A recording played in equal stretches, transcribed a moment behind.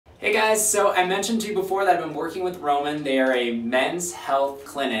Hey guys, so I mentioned to you before that I've been working with Roman. They are a men's health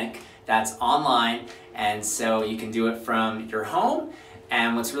clinic that's online, and so you can do it from your home.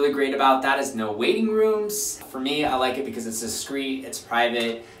 And what's really great about that is no waiting rooms. For me, I like it because it's discreet, it's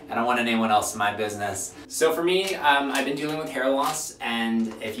private, I don't want anyone else in my business. So for me, I've been dealing with hair loss,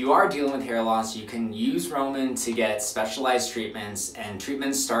 and if you are dealing with hair loss, you can use Roman to get specialized treatments, and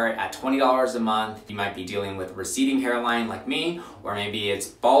treatments start at $20 a month. You might be dealing with receding hairline like me, or maybe it's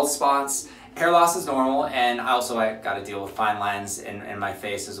bald spots. Hair loss is normal, and I got to deal with fine lines in my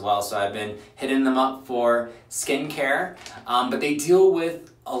face as well, so I've been hitting them up for skincare, but they deal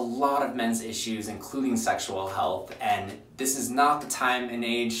with a lot of men's issues, including sexual health, and this is not the time and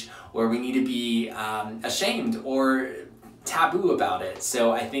age where we need to be ashamed or taboo about it.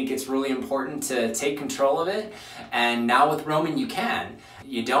 So I think it's really important to take control of it, and now with Roman you can.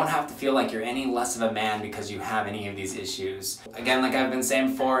 You don't have to feel like you're any less of a man because you have any of these issues. Again, like I've been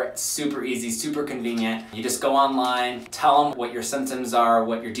saying before, it's super easy, super convenient. You just go online, tell them what your symptoms are,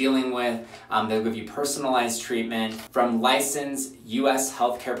 what you're dealing with. They'll give you personalized treatment from licensed US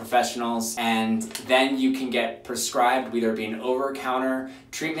healthcare professionals, and then you can get prescribed whether it be an over-the-counter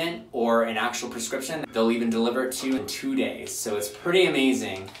treatment or an actual prescription. They'll even deliver it to you in 2 days, so it's pretty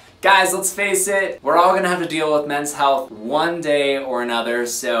amazing. Guys, let's face it, we're all gonna have to deal with men's health one day or another,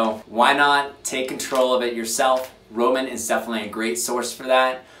 so why not take control of it yourself? Roman is definitely a great source for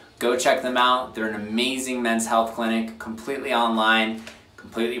that. Go check them out. They're an amazing men's health clinic, completely online,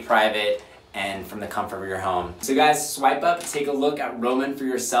 completely private, and from the comfort of your home. So guys, swipe up, take a look at Roman for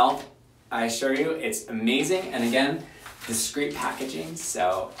yourself. I assure you, it's amazing, and again, discreet packaging,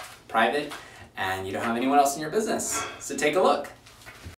 so private, and you don't have anyone else in your business. So take a look.